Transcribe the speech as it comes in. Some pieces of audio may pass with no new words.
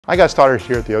I got started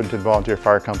here at the Odenton Volunteer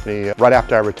Fire Company right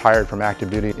after I retired from active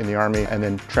duty in the Army and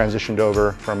then transitioned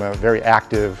over from a very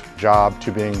active job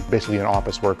to being basically an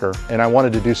office worker. And I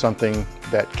wanted to do something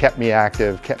that kept me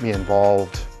active, kept me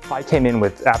involved. I came in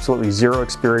with absolutely zero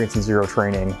experience and zero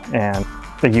training, and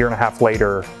a year and a half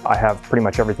later I have pretty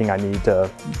much everything I need to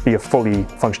be a fully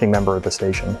functioning member of the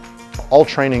station. All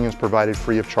training is provided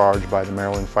free of charge by the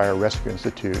Maryland Fire Rescue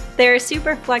Institute. They're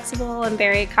super flexible and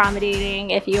very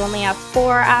accommodating. If you only have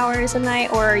 4 hours a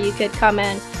night, or you could come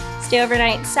in, stay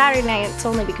overnight Saturday night, it's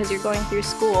only because you're going through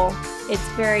school. It's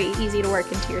very easy to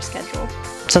work into your schedule.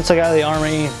 Since I got out of the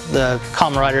Army, the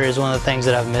camaraderie is one of the things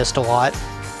that I've missed a lot.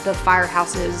 The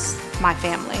firehouse is my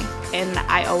family, and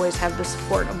I always have the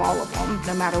support of all of them,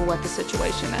 no matter what the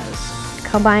situation is.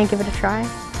 Come by and give it a try.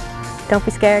 Don't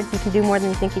be scared, you can do more than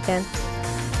you think you can.